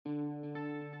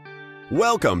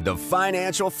Welcome to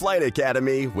Financial Flight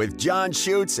Academy with John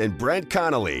Schutz and Brent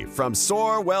Connolly from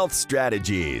Soar Wealth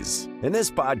Strategies. In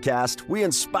this podcast, we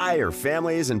inspire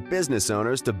families and business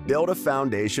owners to build a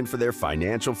foundation for their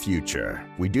financial future.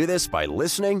 We do this by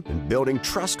listening and building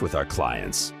trust with our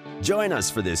clients. Join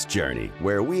us for this journey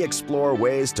where we explore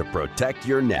ways to protect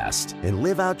your nest and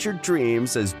live out your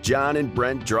dreams as John and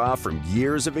Brent draw from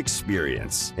years of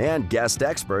experience and guest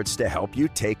experts to help you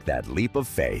take that leap of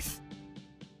faith.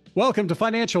 Welcome to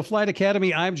Financial Flight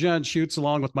Academy. I'm John Schutz,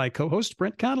 along with my co-host,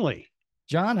 Brent Connolly.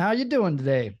 John, how you doing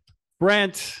today?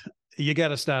 Brent, you got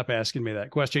to stop asking me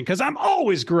that question because I'm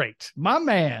always great. My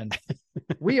man.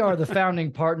 We are the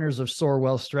founding partners of Soar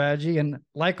Wealth Strategy. And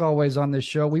like always on this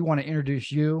show, we want to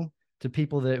introduce you to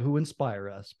people who inspire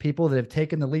us, people that have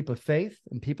taken the leap of faith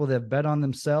and people that have bet on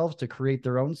themselves to create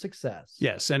their own success.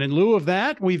 Yes. And in lieu of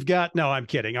that, we've got, no, I'm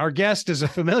kidding. Our guest is a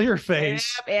familiar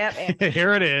face. Yep.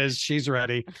 Here it is. She's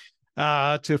ready.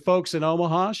 To folks in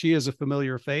Omaha, she is a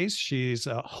familiar face. She's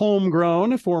a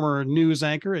homegrown former news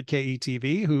anchor at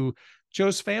KETV who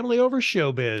chose family over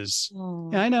showbiz.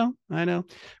 Oh. I know.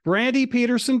 Brandi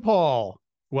Petersen Paul,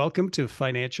 welcome to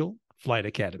Financial Flight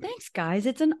Academy. Thanks, guys.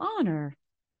 It's an honor.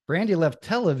 Brandi left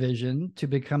television to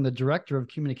become the director of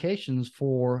communications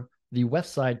for the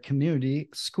Westside Community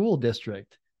School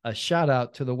District. A shout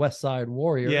out to the Westside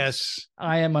Warriors. Yes.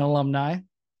 I am an alumni.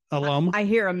 I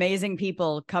hear amazing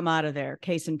people come out of there.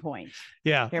 Case in point.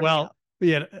 Yeah. Well,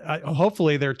 yeah.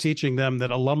 Hopefully they're teaching them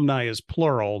that alumni is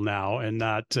plural now and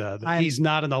not he's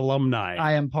not an alumni.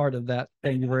 I am part of that.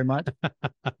 Thank you very much.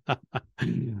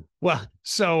 Well,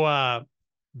 so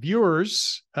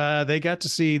viewers, they got to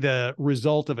see the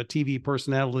result of a TV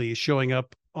personality showing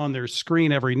up on their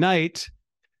screen every night.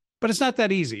 But it's not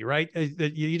that easy, right?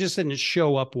 You just didn't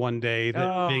show up one day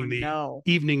being the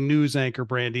evening news anchor,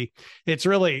 Brandi. It's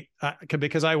really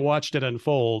because I watched it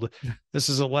unfold. This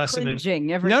is a lesson. No.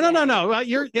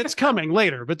 It's coming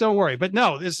later, but don't worry. But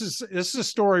no, this is a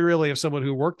story really of someone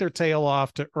who worked their tail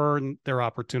off to earn their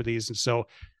opportunities. And so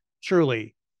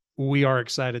truly, we are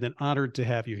excited and honored to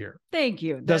have you here. Thank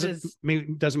you. Doesn't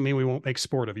mean we won't make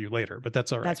sport of you later, but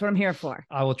that's all right. That's what I'm here for.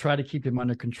 I will try to keep him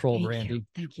under control, Brandi.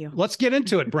 Thank you. Let's get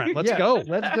into it, Brent. Let's go.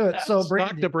 Let's do it. So,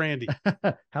 talk to Brandi.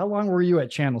 How long were you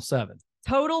at Channel 7?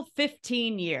 Total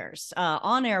 15 years.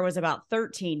 On air was about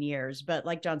 13 years. But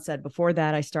like John said, before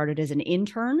that, I started as an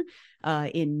intern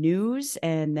in news.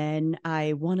 And then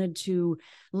I wanted to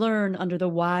learn under the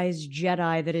wise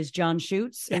Jedi that is John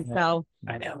Schutz. And so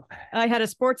I know I had a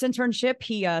sports internship.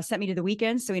 He sent me to the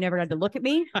weekends, so he never had to look at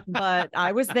me. But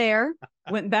I was there,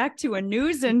 went back to a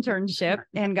news internship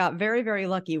and got very, very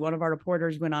lucky. One of our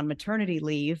reporters went on maternity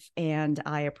leave. And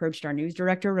I approached our news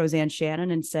director, Roseanne Shannon,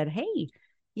 and said, hey,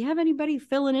 you have anybody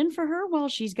filling in for her while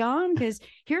she's gone? Because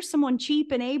here's someone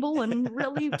cheap and able and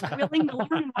really willing to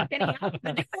learn what can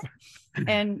happen.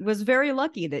 And was very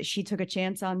lucky that she took a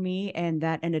chance on me, and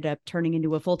that ended up turning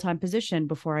into a full-time position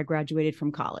before I graduated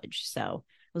from college. So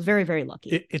I was very, very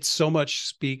lucky. It so much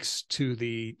speaks to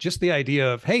the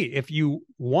idea of, hey, if you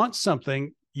want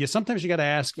something, sometimes you got to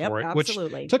ask for it,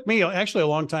 absolutely. Which took me actually a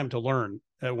long time to learn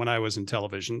when I was in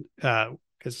television,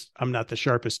 because I'm not the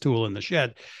sharpest tool in the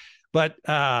shed. But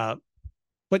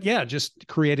yeah, just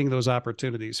creating those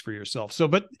opportunities for yourself. So,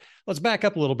 but let's back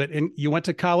up a little bit. And you went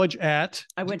to college I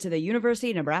went to the University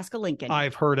of Nebraska-Lincoln.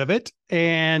 I've heard of it.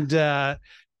 And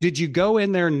did you go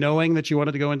in there knowing that you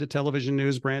wanted to go into television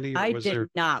news, Brandi? I did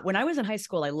not. When I was in high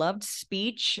school, I loved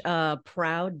speech.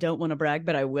 Proud, don't want to brag,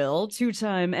 but I will.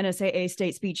 2-time NSAA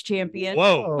state speech champion.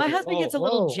 Whoa. My husband gets a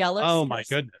little jealous. Oh, my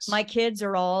goodness. My kids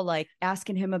are all like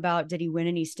asking him about, did he win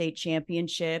any state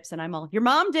championships? And I'm all, your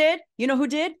mom did. You know who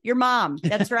did? Your mom.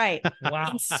 That's right.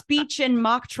 Wow. In speech and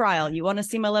mock trial. You want to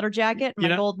see my letter jacket?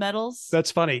 My gold medals?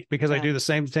 That's funny because I do the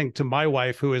same thing to my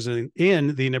wife, who is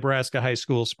in the Nebraska High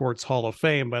School Sports Hall of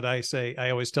Fame. But I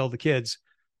always tell the kids,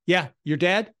 yeah, your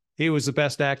dad, he was the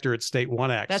best actor at State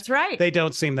 1X. That's right. They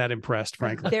don't seem that impressed,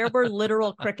 frankly. There were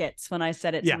literal crickets when I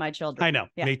said it to my children. I know.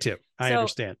 Yeah. Me too. I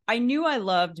understand. I knew I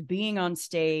loved being on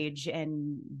stage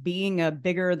and being a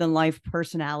bigger than life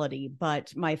personality,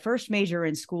 but my first major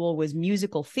in school was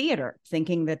musical theater,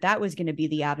 thinking that was going to be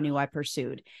the avenue I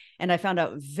pursued. And I found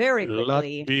out very quickly.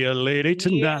 Let's be a lady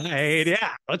tonight.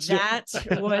 Yeah.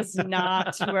 That was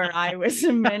not where I was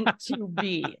meant to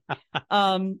be.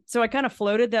 So I kind of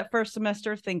floated that first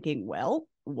semester thinking, well,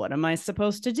 what am I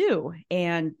supposed to do?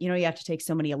 And, you have to take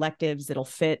so many electives that'll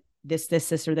fit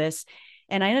this, or this.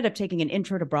 And I ended up taking an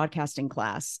intro to broadcasting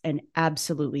class and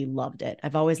absolutely loved it.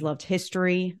 I've always loved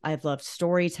history. I've loved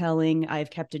storytelling. I've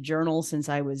kept a journal since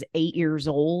I was 8 years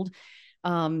old.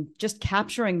 just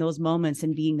capturing those moments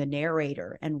and being the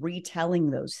narrator and retelling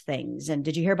those things. And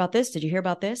did you hear about this? Did you hear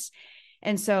about this?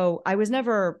 And so I was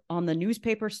never on the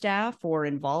newspaper staff or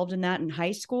involved in that in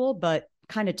high school, but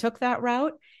kind of took that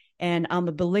route. And I'm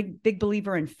a big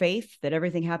believer in faith, that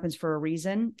everything happens for a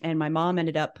reason. And my mom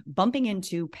ended up bumping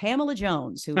into Pamela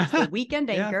Jones, who was the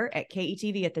weekend anchor at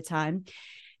KETV at the time,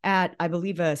 at, I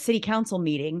believe, a city council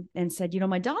meeting, and said,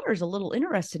 my daughter's a little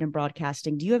interested in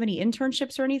broadcasting. Do you have any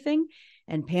internships or anything?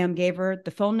 And Pam gave her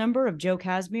the phone number of Joe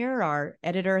Casimir, our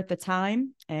editor at the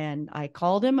time. And I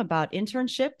called him about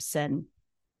internships, and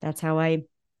that's how I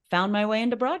found my way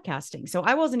into broadcasting. So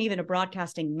I wasn't even a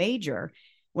broadcasting major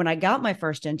when I got my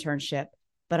first internship,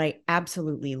 but I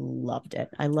absolutely loved it.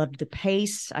 I loved the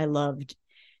pace. I loved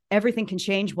everything can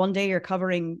change. One day you're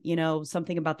covering,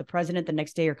 something about the president. The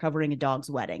next day you're covering a dog's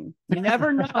wedding. You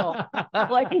never know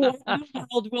like what the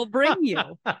world will bring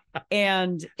you.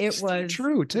 And it was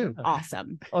true too.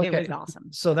 Awesome. Okay. It was awesome.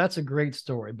 So that's a great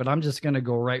story, but I'm just going to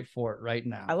go right for it right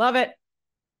now. I love it.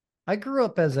 I grew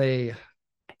up as a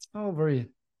very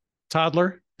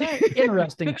toddler,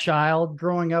 interesting child,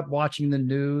 growing up watching the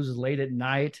news late at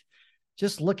night,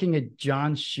 just looking at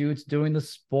John Schutz doing the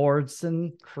sports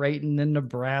and Creighton in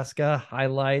Nebraska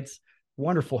highlights.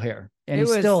 Wonderful hair. And he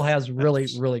still has really,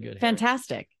 really good hair.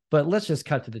 Fantastic. But let's just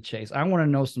cut to the chase. I want to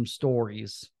know some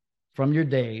stories from your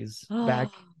days back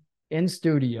in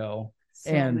studio.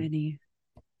 So many.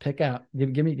 Pick out.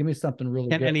 Give me something really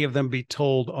good. Can any of them be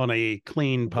told on a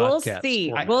clean podcast? We'll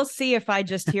see. We'll see if I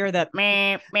just hear that.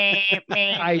 Meh, meh,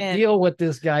 meh, I deal with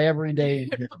this guy every day.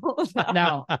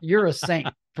 Now, you're a saint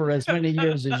for as many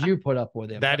years as you put up with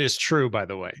him. That is true, by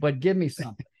the way. But give me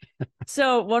something.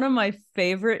 So one of my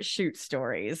favorite shoot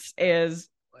stories is,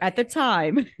 at the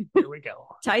time, here we go.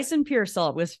 Tyson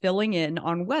Pearsall was filling in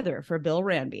on weather for Bill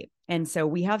Ranby. And so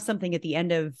we have something at the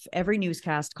end of every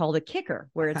newscast called a kicker,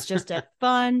 where it's just a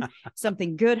fun,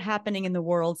 something good happening in the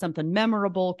world, something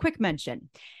memorable, quick mention.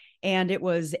 And it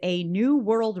was a new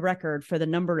world record for the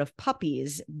number of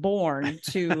puppies born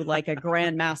to like a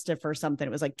Grand Mastiff or something.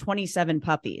 It was like 27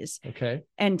 puppies. Okay.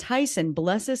 And Tyson,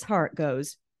 bless his heart,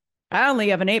 goes, I only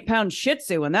have an 8-pound Shih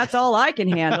Tzu, and that's all I can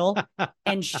handle.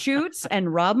 And Schutz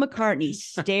and Rob McCartney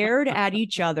stared at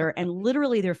each other, and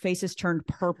literally their faces turned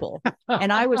purple.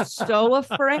 And I was so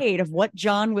afraid of what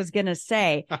John was going to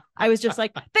say. I was just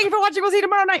like, thank you for watching. We'll see you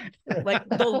tomorrow night. Like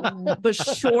the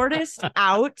shortest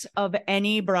out of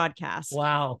any broadcast.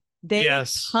 Wow. They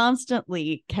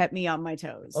constantly kept me on my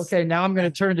toes. Okay, now I'm going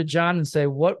to turn to John and say,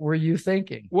 what were you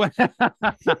thinking? What?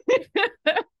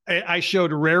 I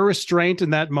showed rare restraint in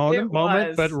that moment,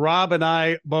 but Rob and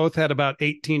I both had about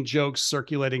 18 jokes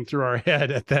circulating through our head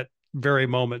at that very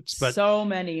moment. But so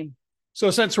many.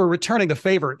 So since we're returning the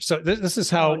favor, so this is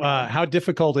how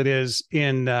difficult it is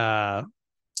in getting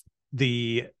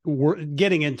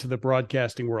into the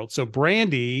broadcasting world. So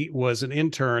Brandi was an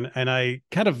intern, and I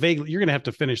kind of vaguely, you're going to have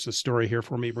to finish the story here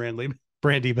for me,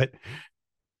 Brandi, but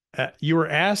you were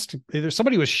asked,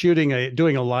 somebody was doing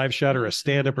a live shot or a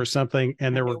stand-up or something,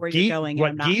 and there were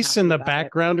geese in the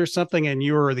background or something, and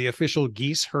you were the official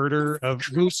goose herder.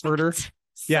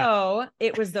 So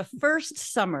it was the first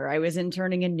summer I was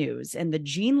interning in news, and the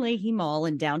Jean Leahy Mall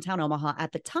in downtown Omaha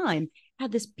at the time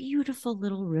had this beautiful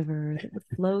little river that would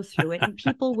flow through it, and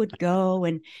people would go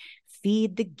and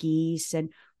feed the geese. And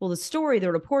well, the story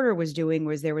the reporter was doing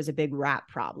was there was a big rat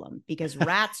problem because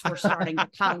rats were starting to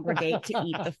congregate to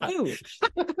eat the food.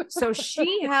 So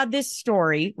she had this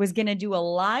story, was going to do a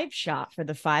live shot for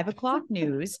the 5 o'clock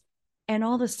news. And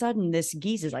all of a sudden this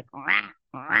geese is like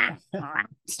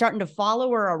starting to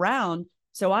follow her around.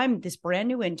 So I'm this brand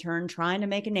new intern trying to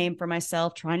make a name for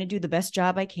myself, trying to do the best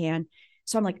job I can.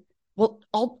 So I'm like, well,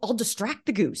 I'll distract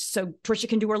the goose so Trisha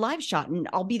can do her live shot and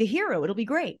I'll be the hero. It'll be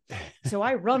great. So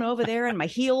I run over there in my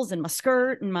heels and my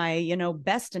skirt and my,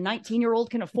 best a 19-year-old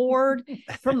can afford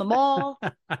from the mall.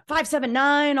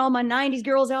 5'7", all my 90s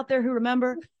girls out there who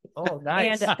remember. Oh,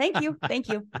 nice. And thank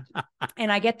you.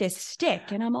 And I get this stick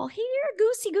and I'm all, here,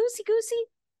 goosey, goosey, goosey.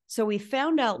 So we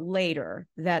found out later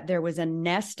that there was a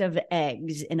nest of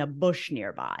eggs in a bush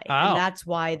nearby. Oh. And that's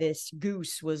why this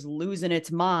goose was losing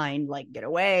its mind, like, get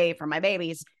away from my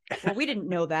babies. Well, we didn't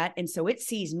know that. And so it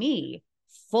sees me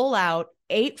full out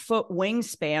 8-foot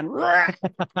wingspan,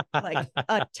 like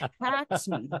attacks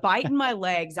me, biting my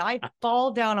legs. I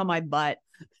fall down on my butt,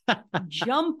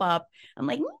 jump up. I'm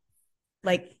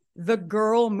like the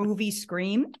girl movie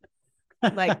scream.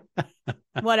 Like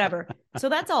whatever. So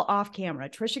that's all off camera.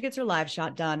 Trisha gets her live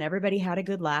shot done. Everybody had a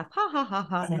good laugh. Ha ha ha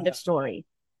ha. End of story.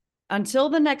 Until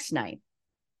the next night,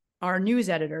 our news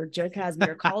editor, Joe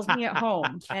Casimir, calls me at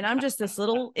home, and I'm just this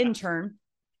little intern.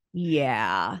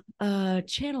 Yeah.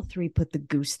 Channel 3 put the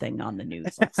goose thing on the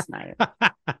news last night.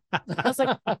 I was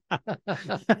like,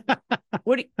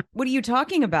 what are you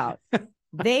talking about?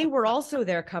 They were also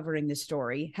there covering the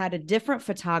story, had a different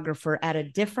photographer at a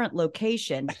different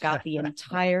location, got the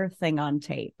entire thing on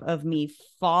tape of me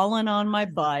falling on my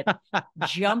butt,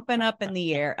 jumping up in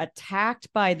the air,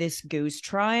 attacked by this goose,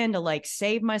 trying to like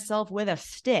save myself with a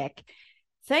stick.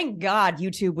 Thank God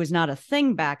YouTube was not a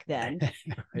thing back then.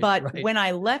 But when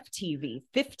I left TV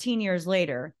 15 years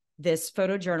later, this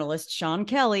photojournalist, Sean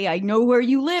Kelly, I know where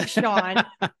you live, Sean,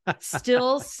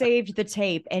 still saved the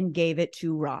tape and gave it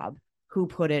to Rob, who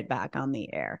put it back on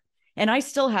the air. And I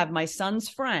still have my son's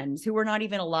friends who were not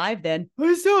even alive then.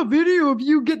 I saw a video of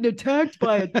you getting attacked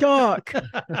by a duck.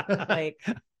 Like,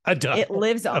 a duck. It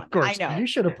lives on. Of course. I know. You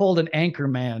should have pulled an anchor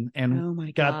man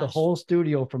and got the whole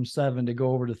studio from 7 to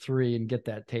go over to 3 and get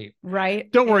that tape.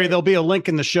 Right. Don't worry. There'll be a link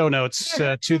in the show notes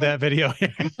to that video.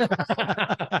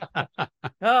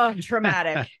 Oh,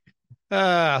 traumatic.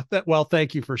 Well,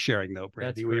 thank you for sharing, though,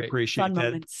 Brandi. We appreciate Fun that.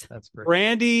 moments. That's great.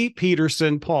 Brandi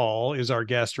Petersen Paul is our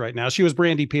guest right now. She was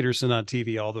Brandi Petersen on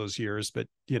TV all those years, but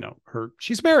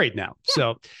she's married now.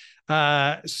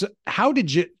 Yeah. So how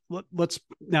did you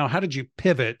how did you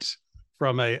pivot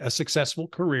from a successful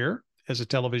career as a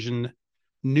television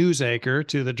news anchor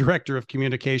to the director of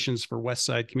communications for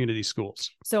Westside Community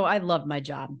Schools? So I loved my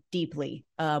job deeply.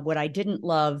 What I didn't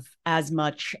love as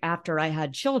much after I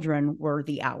had children were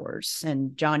the hours.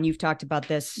 And John, you've talked about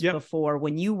this before.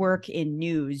 When you work in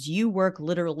news, you work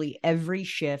literally every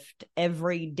shift,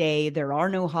 every day. There are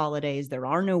no holidays. There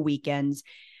are no weekends.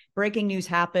 Breaking news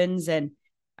happens. And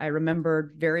I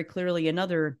remember very clearly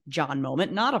another John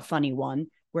moment, not a funny one,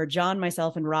 where John,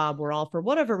 myself, and Rob were all, for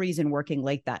whatever reason, working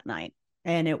late that night.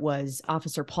 And it was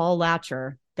Officer Paul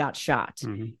Latcher got shot.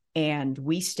 Mm-hmm. And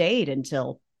we stayed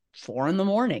until 4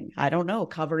 a.m. I don't know,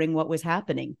 covering what was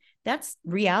happening. That's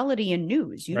reality in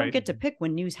news. You don't get to pick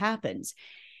when news happens.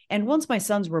 And once my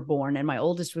sons were born and my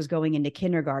oldest was going into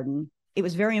kindergarten, it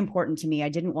was very important to me. I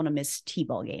didn't want to miss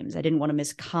T-ball games. I didn't want to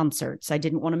miss concerts. I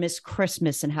didn't want to miss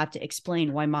Christmas and have to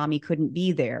explain why mommy couldn't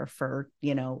be there for,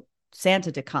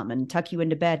 Santa to come and tuck you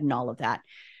into bed and all of that.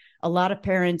 A lot of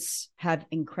parents have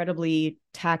incredibly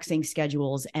taxing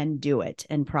schedules and do it,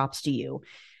 and props to you.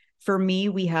 For me,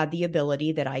 we had the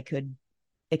ability that I could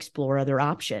explore other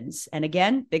options. And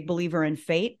again, big believer in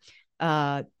fate.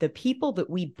 The people that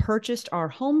we purchased our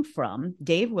home from,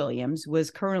 Dave Williams, was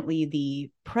currently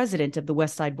the president of the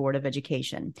Westside Board of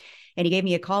Education. And he gave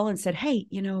me a call and said, hey,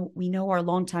 we know our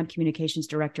longtime communications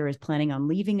director is planning on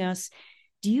leaving us.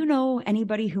 Do you know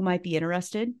anybody who might be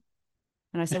interested?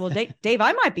 And I said, well, Dave,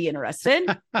 I might be interested.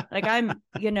 Like I'm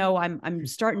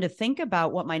starting to think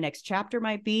about what my next chapter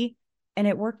might be. And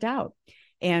it worked out.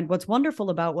 And what's wonderful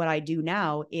about what I do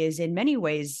now is in many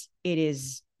ways, it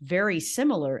is very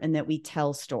similar in that we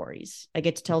tell stories. I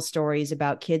get to tell stories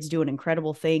about kids doing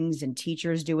incredible things and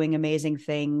teachers doing amazing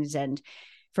things. And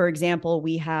for example,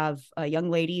 we have a young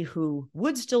lady who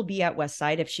would still be at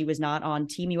Westside if she was not on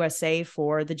Team USA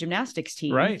for the gymnastics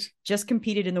team. Right. Just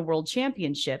competed in the World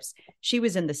Championships. She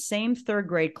was in the same 3rd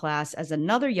grade class as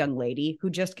another young lady who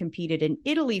just competed in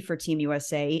Italy for Team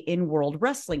USA in World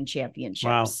Wrestling Championships.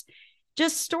 Wow.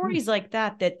 Just stories like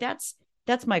that's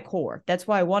my core. That's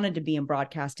why I wanted to be in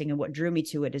broadcasting. And what drew me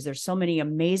to it is there's so many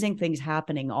amazing things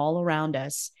happening all around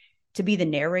us. To be the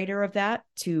narrator of that,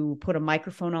 to put a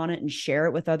microphone on it and share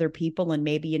it with other people and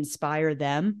maybe inspire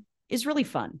them is really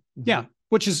fun. Yeah,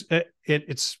 which is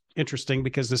it's interesting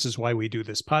because this is why we do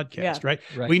this podcast, right?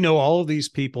 We know all of these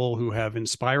people who have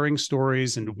inspiring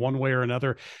stories in one way or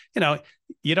another.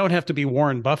 You don't have to be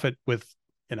Warren Buffett with,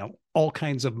 all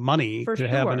kinds of money to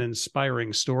have an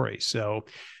inspiring story. So,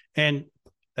 and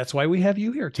that's why we have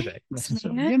you here today. So,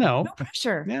 no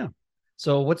pressure. Yeah.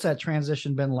 So what's that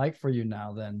transition been like for you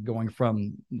now then, going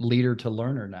from leader to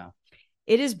learner now?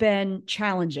 It has been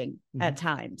challenging at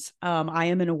times. I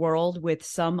am in a world with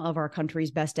some of our country's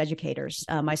best educators.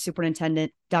 My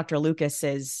superintendent, Dr. Lucas,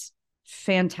 is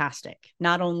fantastic,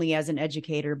 not only as an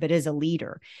educator, but as a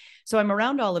leader. So I'm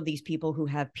around all of these people who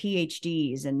have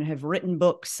PhDs and have written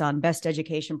books on best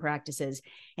education practices.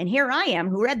 And here I am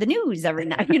who read the news every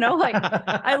night,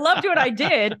 I loved what I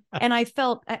did. And I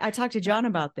talked to John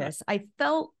about this. I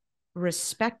felt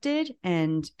respected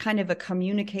and kind of a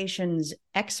communications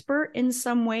expert in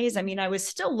some ways. I mean, I was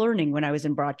still learning when I was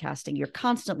in broadcasting. You're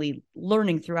constantly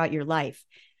learning throughout your life.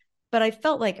 But I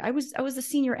felt like I was the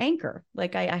senior anchor.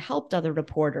 Like I helped other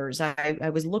reporters.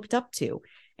 I was looked up to.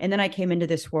 And then I came into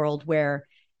this world where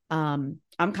I'm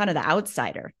kind of the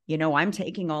outsider. I'm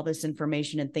taking all this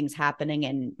information and things happening,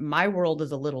 and my world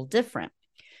is a little different.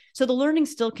 So the learning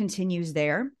still continues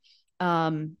there.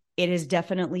 It has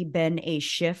definitely been a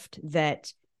shift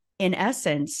that, in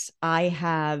essence, I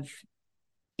have,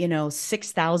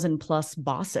 6,000 plus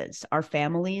bosses, our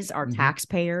families, our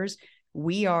taxpayers.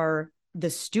 We are the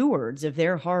stewards of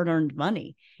their hard-earned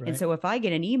money. Right. And so if I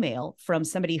get an email from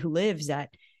somebody who lives at,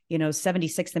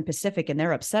 76th and Pacific, and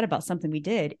they're upset about something we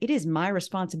did, it is my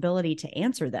responsibility to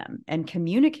answer them and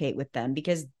communicate with them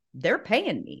because they're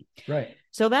paying me. Right.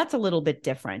 So that's a little bit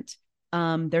different.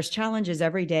 There's challenges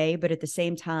every day, but at the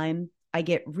same time, I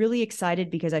get really excited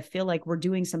because I feel like we're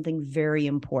doing something very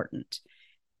important.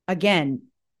 Again,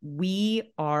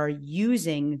 we are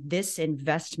using this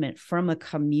investment from a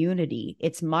community.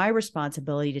 It's my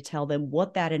responsibility to tell them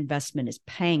what that investment is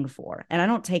paying for. And I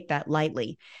don't take that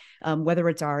lightly. Whether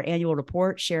it's our annual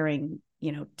report sharing,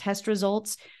 test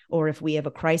results, or if we have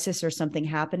a crisis or something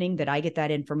happening, that I get that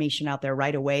information out there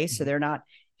right away. So they're not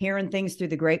hearing things through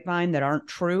the grapevine that aren't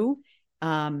true.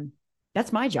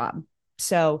 That's my job.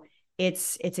 So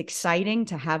it's exciting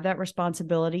to have that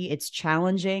responsibility. It's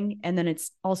challenging. And then it's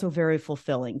also very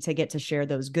fulfilling to get to share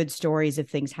those good stories of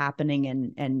things happening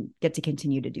and get to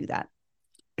continue to do that.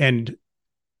 And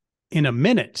in a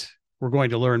minute, we're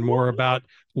going to learn more about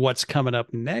what's coming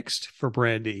up next for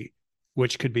Brandi,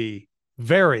 which could be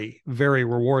very, very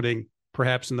rewarding,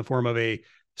 perhaps in the form of a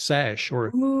sash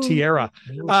or tiara.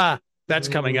 That's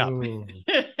coming up.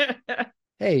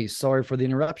 Hey, sorry for the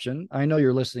interruption. I know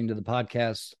you're listening to the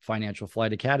podcast Financial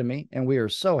Flight Academy, and we are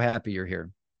so happy you're here.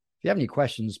 If you have any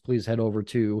questions, please head over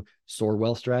to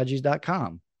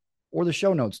soarwealthstrategies.com or the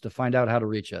show notes to find out how to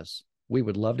reach us. We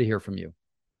would love to hear from you.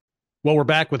 Well, we're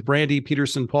back with Brandi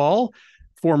Petersen-Paul,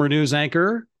 former news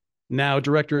anchor, now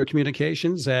director of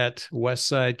communications at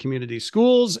Westside Community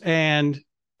Schools, and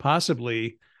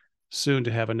possibly soon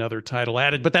to have another title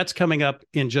added, but that's coming up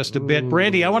in just a bit.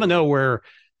 Brandi, I want to know where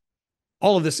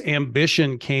all of this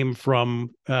ambition came from.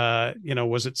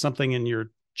 Was it something in your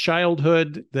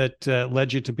childhood that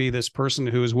led you to be this person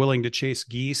who is willing to chase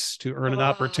geese to earn an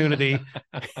opportunity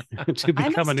to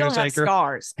become a news anchor?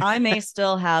 Scars. I may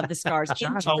still have the scars.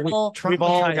 We've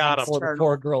all got them. For the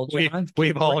poor girl,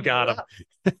 we've all got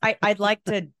them. I'd like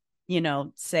to,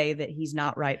 say that he's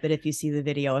not right, but if you see the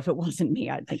video, if it wasn't me,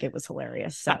 I'd think it was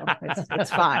hilarious. So it's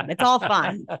fine. It's all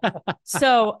fine.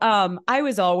 So I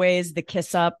was always the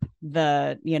kiss up, did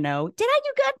I do good,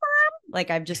 Mom? Like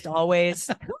I've just always,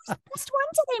 who's the best one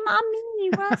today, Mom? Me,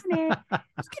 wasn't it?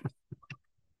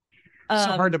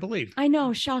 So hard to believe. I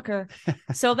know, shocker.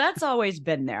 So that's always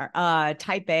been there.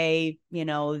 Type A,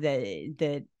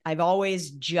 that I've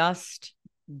always just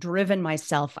driven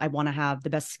myself. I want to have the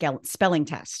best spelling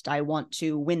test. I want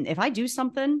to win. If I do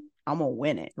something, I'm gonna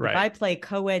win it. Right. If I play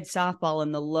co-ed softball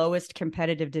in the lowest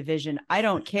competitive division, I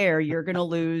don't care. You're gonna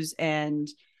lose, and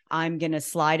I'm gonna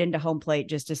slide into home plate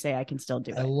just to say I can still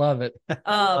do it. I love it.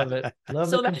 Love it. Love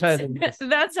so the competitiveness.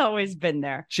 That's always been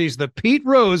there. She's the Pete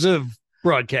Rose of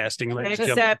broadcasting,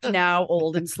 except now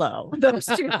old and slow. Those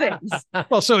two things.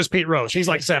 Well, so is Pete Rose. He's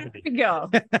like 70. Go.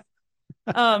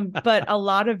 But a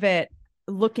lot of it,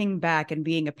 looking back and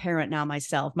being a parent now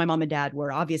myself, my mom and dad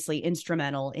were obviously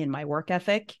instrumental in my work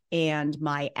ethic and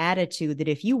my attitude that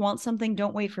if you want something,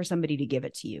 don't wait for somebody to give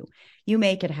it to you. You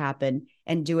make it happen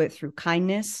and do it through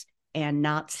kindness and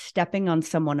not stepping on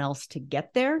someone else to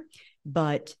get there,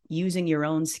 but using your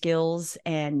own skills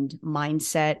and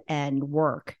mindset and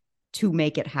work to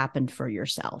make it happen for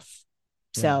yourself.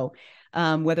 Yeah. So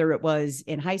whether it was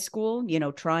in high school,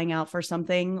 trying out for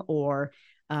something, or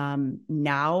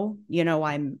now,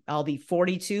 I'll be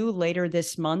 42 later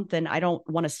this month, and I don't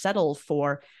want to settle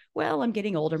for, well, I'm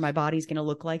getting older, my body's going to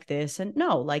look like this. And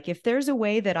no, like if there's a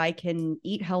way that I can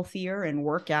eat healthier and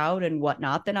work out and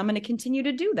whatnot, then I'm going to continue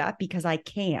to do that because I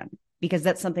can, because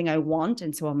that's something I want.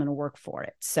 And so I'm going to work for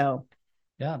it. So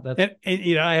yeah, that's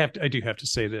I do have to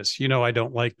say this, I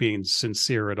don't like being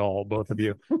sincere at all, both of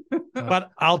you,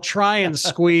 but I'll try and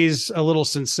squeeze a little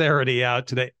sincerity out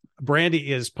today. Brandi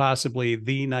is possibly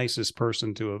the nicest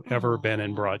person to have ever been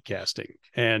in broadcasting.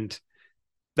 And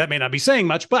that may not be saying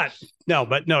much, but no,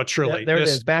 truly. Yeah, there it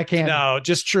is, backhand. No,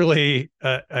 just truly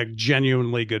a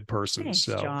genuinely good person. Thanks,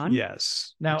 so, John.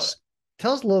 yes. Now,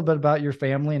 tell us a little bit about your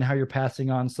family and how you're passing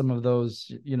on some of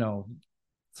those,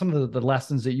 some of the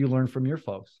lessons that you learned from your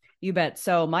folks. You bet.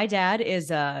 So my dad is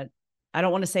I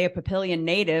don't want to say a Papillion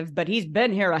native, but he's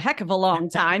been here a heck of a long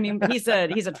time. He's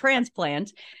a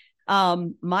transplant.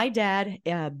 My dad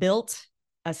built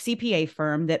a CPA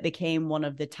firm that became one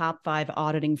of the top 5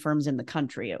 auditing firms in the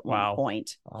country at one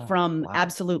point from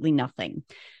absolutely nothing.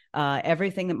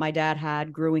 Everything that my dad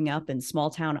had growing up in small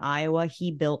town Iowa,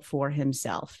 he built for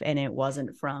himself. And it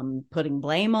wasn't from putting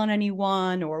blame on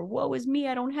anyone or woe is me,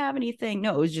 I don't have anything.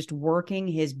 No, it was just working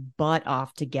his butt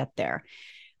off to get there.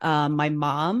 My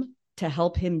mom, to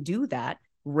help him do that,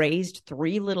 raised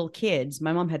 3 little kids.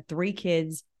 My mom had 3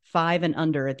 kids, 5 and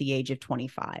under at the age of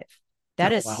 25.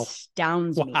 That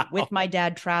astounds me, with my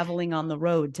dad traveling on the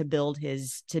road to build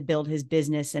his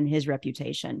business and his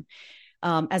reputation.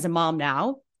 As a mom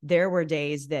now, there were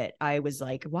days that I was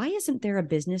like, why isn't there a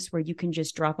business where you can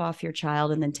just drop off your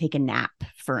child and then take a nap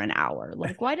for an hour?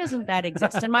 Like, why doesn't that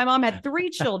exist? And my mom had 3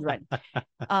 children.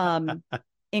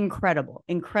 Incredible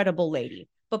lady.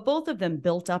 But both of them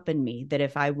built up in me that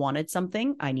if I wanted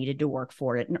something, I needed to work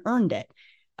for it and earned it.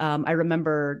 I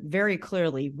remember very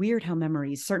clearly, weird how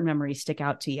certain memories stick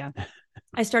out to you.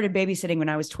 I started babysitting when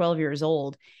I was 12 years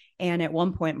old. And at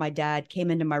one point, my dad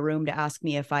came into my room to ask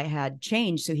me if I had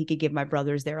change so he could give my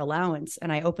brothers their allowance.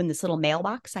 And I opened this little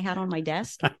mailbox I had on my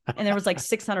desk, and there was like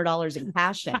 $600 in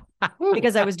cash in it,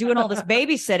 because I was doing all this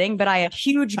babysitting, but I had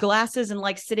huge glasses and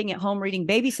like sitting at home reading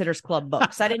Babysitters Club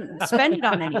books. I didn't spend it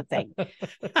on anything.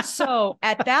 So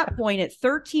at that point, at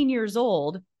 13 years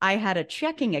old, I had a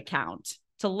checking account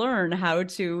to learn how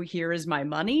to, here is my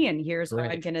money and here's how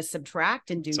I'm going to subtract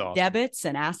and do debits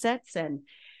and assets, and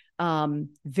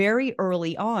very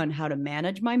early on how to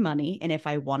manage my money. And if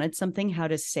I wanted something, how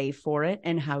to save for it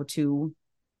and how to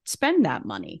spend that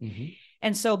money. Mm-hmm.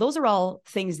 And so those are all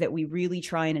things that we really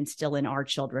try and instill in our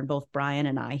children, both Brian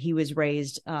and I. He was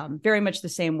raised very much the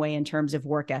same way in terms of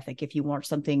work ethic. If you want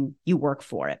something, you work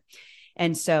for it.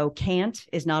 And so can't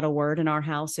is not a word in our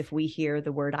house. If we hear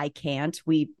the word I can't,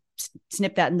 we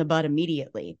snip that in the bud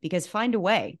immediately, because find a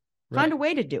way. Find a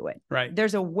way to do it. Right.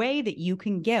 There's a way that you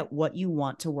can get what you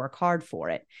want to work hard for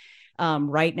it.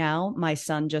 Right now, my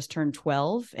son just turned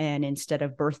 12, and instead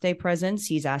of birthday presents,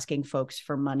 he's asking folks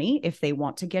for money if they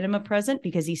want to get him a present,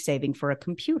 because he's saving for a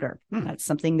computer. That's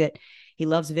something that he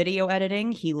loves. Video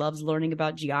editing. He loves learning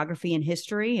about geography and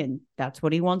history, and that's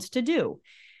what he wants to do.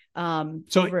 I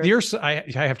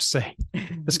have to say,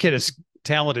 this kid is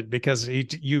talented, because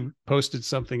you posted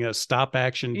something, a stop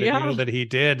action video that he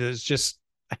did. Is just,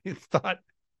 I thought,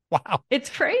 wow, it's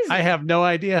crazy. I have no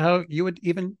idea how you would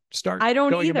even start. I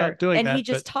don't going either. About doing and that, he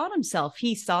just taught himself.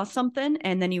 He saw something,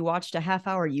 and then he watched a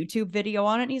half-hour YouTube video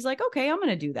on it, and he's like, okay, I'm going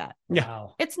to do that.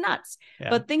 Wow. It's nuts. Yeah.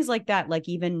 But things like that, like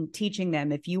even teaching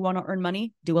them, if you want to earn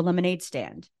money, do a lemonade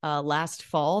stand. Last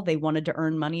fall, they wanted to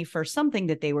earn money for something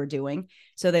that they were doing.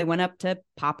 So they went up to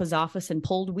Papa's office and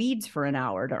pulled weeds for an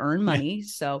hour to earn money.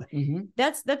 So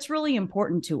that's really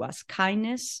important to us.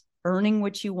 Kindness, earning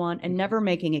what you want, and never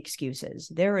making excuses.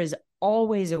 There is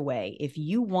always a way. If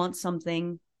you want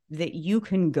something, that you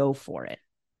can go for it.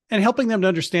 And helping them to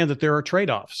understand that there are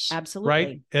trade-offs.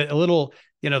 Absolutely. Right? A little,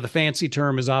 the fancy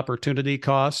term is opportunity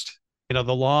cost. The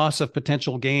loss of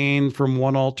potential gain from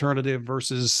one alternative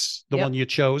versus the one you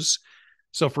chose.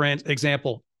 So for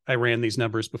example, I ran these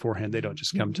numbers beforehand. They don't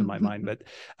just come to my mind, but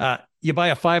you buy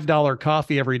a $5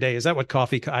 coffee every day. Is that what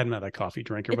coffee? I'm not a coffee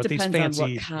drinker, but these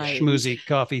fancy schmoozy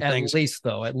coffee things.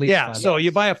 At least. Yeah. So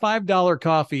you buy a $5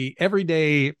 coffee every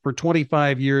day for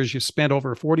 25 years. You've spent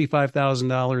over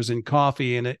 $45,000 in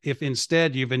coffee. And if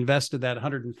instead you've invested that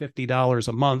 $150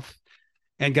 a month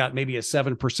and got maybe a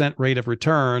 7% rate of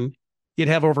return, you'd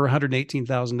have over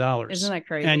 $118,000. Isn't that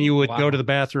crazy? And you would go to the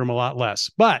bathroom a lot less.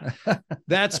 But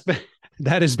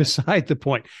that is beside the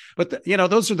point. But,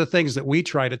 those are the things that we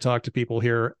try to talk to people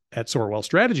here at Sorwell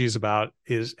Strategies about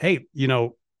is, hey,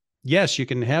 yes, you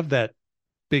can have that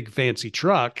big fancy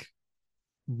truck,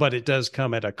 but it does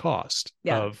come at a cost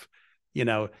of,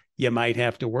 you might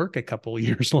have to work a couple of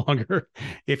years longer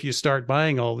if you start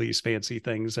buying all these fancy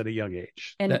things at a young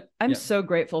age. And I'm so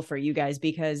grateful for you guys,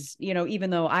 because,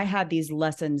 even though I had these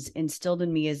lessons instilled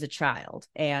in me as a child,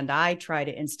 and I try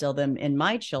to instill them in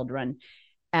my children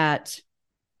at,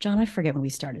 John, I forget when we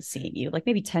started seeing you, like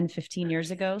maybe 10, 15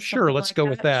 years ago. Sure. Let's go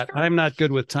with that. Sure. I'm not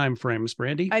good with time frames,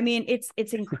 Brandi. I mean,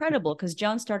 it's incredible, because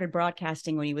John started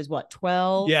broadcasting when he was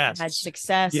 12? Yes. Had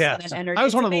success. Yes. I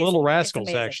was one of the little rascals,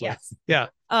 actually. Yes. Yeah.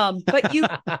 But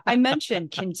I mentioned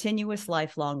continuous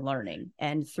lifelong learning,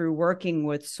 and through working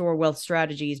with Soar Wealth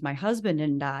Strategies, my husband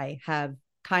and I have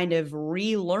kind of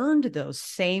relearned those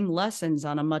same lessons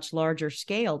on a much larger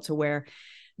scale, to where,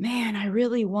 man, I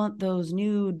really want those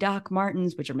new Doc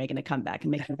Martens, which are making a comeback and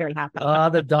making me very happy.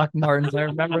 The Doc Martens. I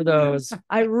remember those.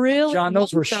 I really, John,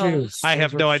 those were shoes. I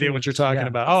have no idea what you're talking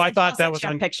about. Oh, I thought that was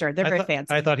on picture. They're very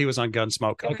fancy. I thought he was on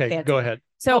Gunsmoke. Okay, go ahead.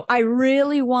 So I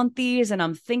really want these, and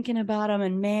I'm thinking about them,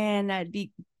 and man,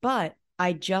 but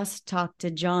I just talked to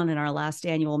John in our last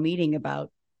annual meeting about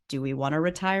Do we want to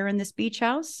retire in this beach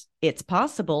house? It's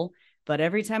possible. But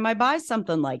every time I buy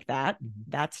something like that,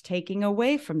 that's taking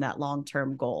away from that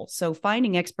long-term goal. So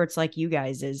finding experts like you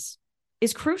guys is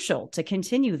crucial to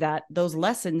continue those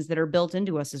lessons that are built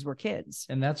into us as we're kids.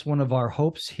 And that's one of our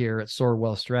hopes here at Soar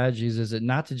Wealth Strategies, is it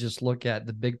not to just look at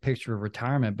the big picture of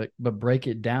retirement, but break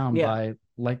it down by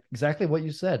like exactly what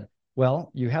you said.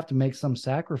 Well, you have to make some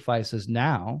sacrifices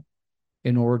now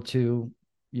in order to,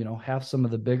 have some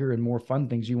of the bigger and more fun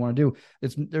things you want to do.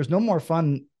 There's no more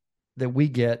fun that we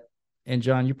get. And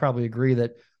John, you probably agree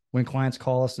that when clients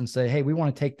call us and say, hey, we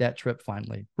want to take that trip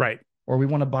finally. Right. Or we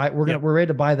want to buy, we're ready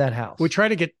to buy that house. We try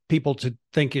to get people to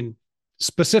think in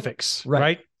specifics,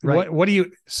 right? Right. What do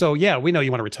you, so yeah, we know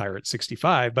you want to retire at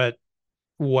 65, but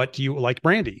what do you like,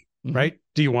 Brandi, right?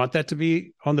 Do you want that to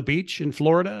be on the beach in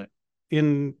Florida?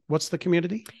 In what's the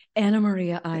community? Anna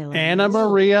Maria Island. Anna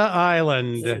Maria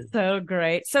Island. So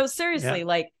great. So seriously,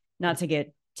 like, not to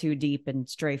get too deep and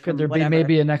stray from Could there whatever. be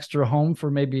maybe an extra home for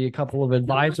maybe a couple of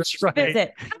advisors?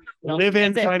 Visit.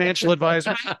 Live-in financial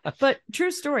advisor. But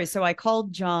true story. So I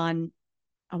called John,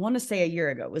 I want to say a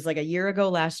year ago. It was like a year ago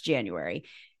last January.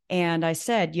 And I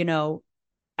said,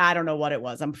 I don't know what it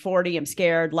was. I'm 40. I'm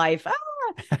scared. Life.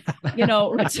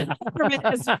 Retirement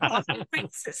as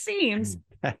it seems.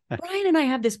 Brian and I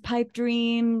have this pipe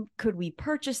dream. Could we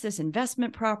purchase this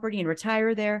investment property and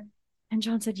retire there? And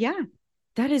John said, yeah,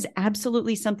 that is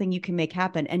absolutely something you can make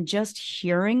happen. And just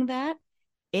hearing that,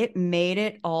 it made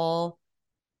it all,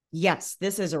 yes,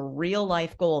 this is a real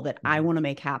life goal that I want to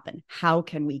make happen. How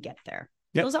can we get there?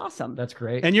 It was awesome. That's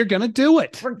great. And you're going to do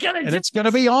it. We're going to do it. And it's going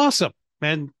to be awesome.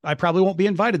 And I probably won't be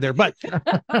invited there, but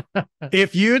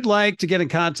if you'd like to get in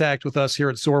contact with us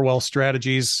here at Soar Wealth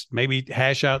Strategies, maybe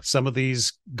hash out some of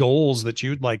these goals that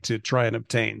you'd like to try and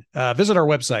obtain, visit our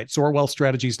website,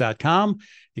 soarwealthstrategies.com.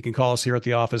 You can call us here at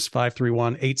the office,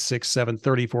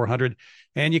 531-867-3400,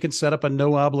 and you can set up a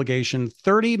no obligation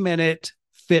 30-minute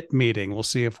fit meeting. We'll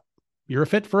see if you're a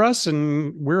fit for us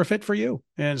and we're a fit for you.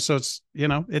 And so it's,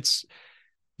 it's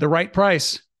the right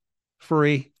price,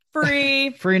 free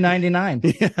 99.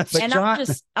 Yes. But and John,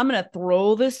 I'm going to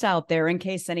throw this out there in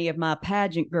case any of my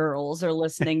pageant girls are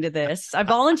listening to this. I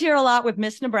volunteer a lot with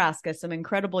Miss Nebraska, some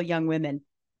incredible young women.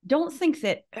 Don't think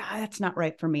that that's not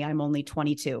right for me. I'm only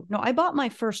 22. No, I bought my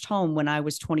first home when I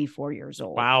was 24 years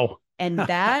old. Wow. And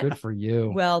that, good for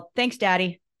you. Well, thanks,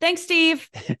 Daddy. Thanks, Steve.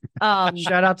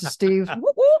 Shout out to Steve.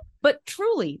 But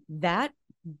truly, that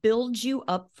builds you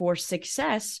up for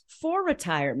success for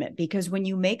retirement, because when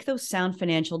you make those sound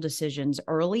financial decisions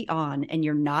early on and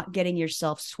you're not getting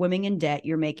yourself swimming in debt,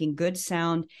 you're making good,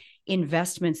 sound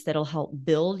investments that'll help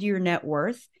build your net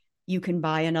worth. You can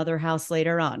buy another house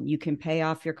later on. You can pay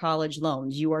off your college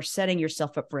loans. You are setting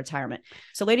yourself up for retirement.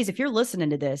 So ladies, if you're listening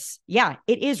to this, yeah,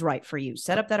 it is right for you.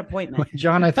 Set up that appointment.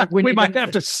 John, I think we might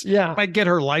have to might get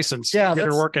her license. Yeah, get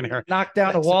her working here. Knock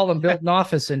down a wall and build an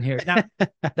office in here. Now,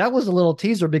 that was a little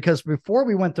teaser, because before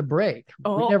we went to break,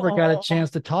 we never got a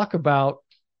chance to talk about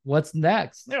what's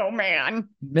next. Oh, man.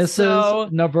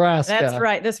 Mrs. Nebraska. That's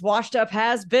right. This washed up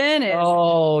has been.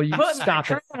 You put stop my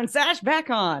it. crown and sash back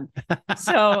on.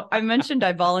 So I mentioned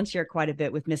I volunteer quite a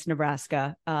bit with Miss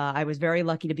Nebraska. I was very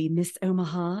lucky to be Miss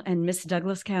Omaha and Miss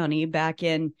Douglas County back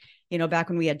when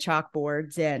we had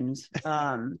chalkboards and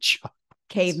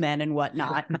cavemen and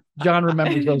whatnot. John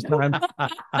remembers those times.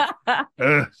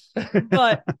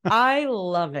 But I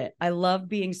love it. I love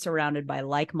being surrounded by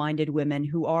like-minded women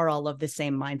who are all of the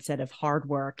same mindset of hard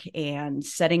work and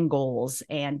setting goals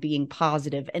and being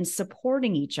positive and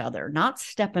supporting each other, not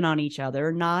stepping on each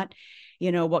other, not,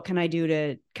 what can I do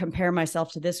to compare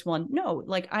myself to this one? No,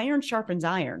 like iron sharpens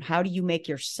iron. How do you make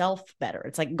yourself better?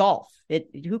 It's like golf.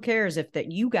 Who cares if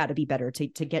that you got to be better to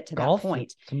get to golf? that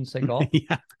point? Someone say golf.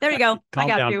 Yeah. There you go. Calm I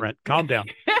got down, you. Brent. Calm down.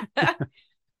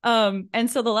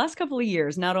 And so the last couple of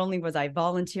years, not only was I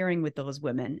volunteering with those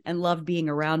women and loved being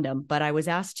around them, but I was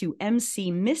asked to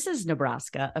MC Mrs.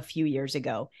 Nebraska a few years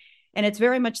ago. And it's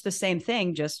very much the same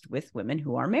thing, just with women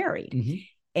who are married. Mm-hmm.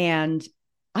 And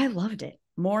I loved it.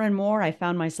 More and more, I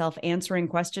found myself answering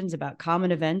questions about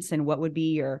common events and what would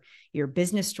be your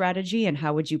business strategy and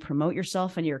how would you promote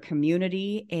yourself in your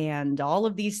community and all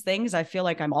of these things I feel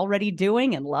like I'm already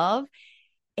doing and love.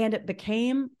 And it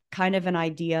became kind of an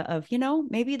idea of,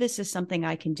 maybe this is something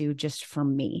I can do just for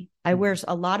me. I wear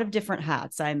a lot of different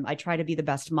hats. I try to be the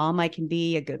best mom I can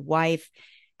be, a good wife,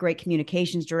 great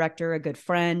communications director, a good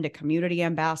friend, a community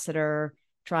ambassador,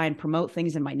 try and promote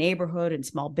things in my neighborhood and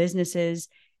small businesses.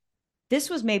 This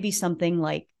was maybe something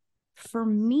like for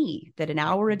me that an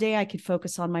hour a day I could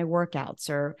focus on my workouts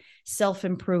or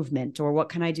self-improvement, or what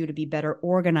can I do to be better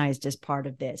organized as part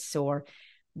of this, or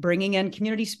bringing in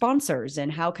community sponsors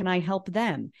and how can I help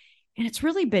them? And it's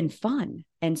really been fun.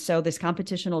 And so this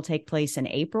competition will take place in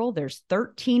April. There's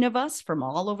 13 of us from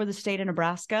all over the state of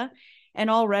Nebraska. And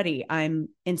already I'm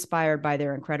inspired by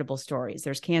their incredible stories.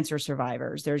 There's cancer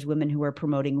survivors. There's women who are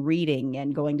promoting reading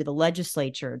and going to the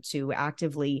legislature to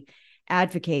actively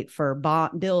advocate for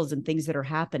bills and things that are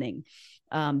happening.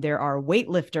 There are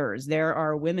weightlifters. There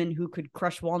are women who could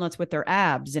crush walnuts with their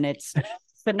abs, and it's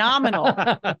phenomenal.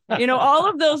 All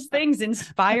of those things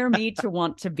inspire me to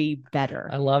want to be better.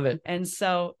 I love it. And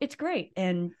so it's great.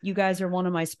 And you guys are one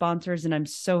of my sponsors, and I'm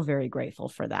so very grateful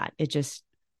for that.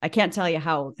 I can't tell you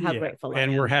how grateful I am.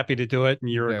 And we're happy to do it.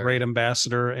 And you're a great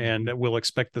ambassador, and we'll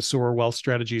expect the SOAR Wealth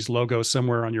Strategies logo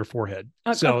somewhere on your forehead.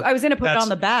 So I was going to put it on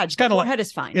the badge. Kind of forehead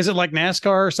is fine. Is it like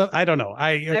NASCAR or something? I don't know.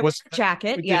 I wear a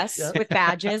jacket, yes, with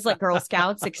badges like Girl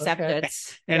Scouts, except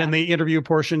it's. And in the interview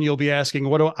portion, you'll be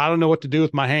asking, I don't know what to do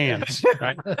with my hands,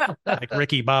 right? Like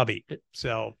Ricky Bobby.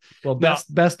 So,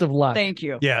 best of luck. Thank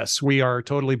you. Yes, we are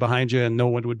totally behind you, and no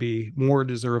one would be more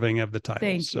deserving of the title.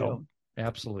 Thank you.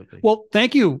 Absolutely. Well,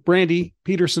 thank you, Brandi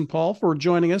Petersen Paul, for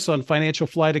joining us on Financial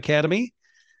Flight Academy.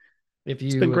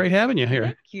 It's been great having you here.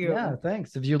 Thank you. Yeah,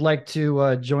 thanks. If you'd like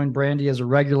to join Brandi as a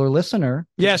regular listener.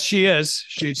 Yes, she is.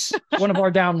 She's one of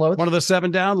our downloads. One of the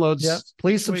 7 downloads. Yeah.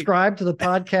 Please subscribe to the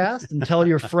podcast and tell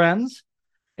your friends.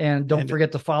 And don't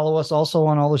forget to follow us also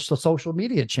on all the social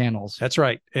media channels. That's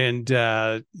right. And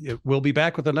we'll be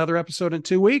back with another episode in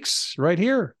 2 weeks right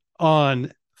here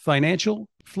on Financial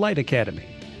Flight Academy.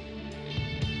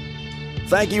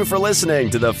 Thank you for listening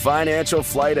to the Financial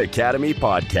Flight Academy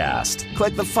podcast.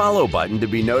 Click the follow button to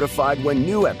be notified when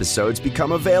new episodes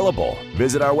become available.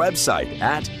 Visit our website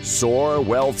at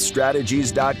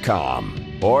soarwealthstrategies.com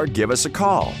or give us a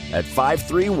call at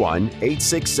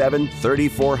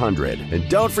 531-867-3400. And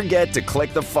don't forget to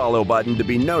click the follow button to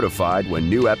be notified when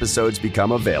new episodes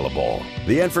become available.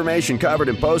 The information covered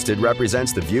and posted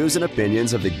represents the views and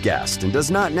opinions of the guest and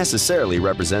does not necessarily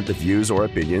represent the views or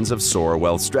opinions of SOAR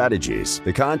Wealth Strategies.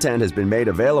 The content has been made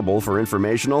available for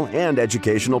informational and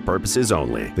educational purposes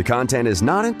only. The content is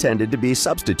not intended to be a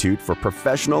substitute for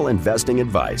professional investing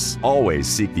advice. Always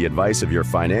seek the advice of your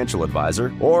financial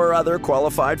advisor or other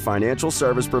qualified financial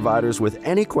service providers with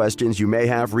any questions you may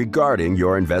have regarding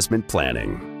your investment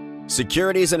planning.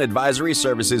 Securities and advisory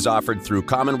services offered through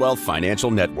Commonwealth Financial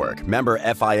Network, member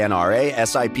FINRA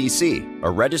SIPC, a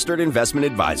registered investment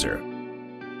advisor.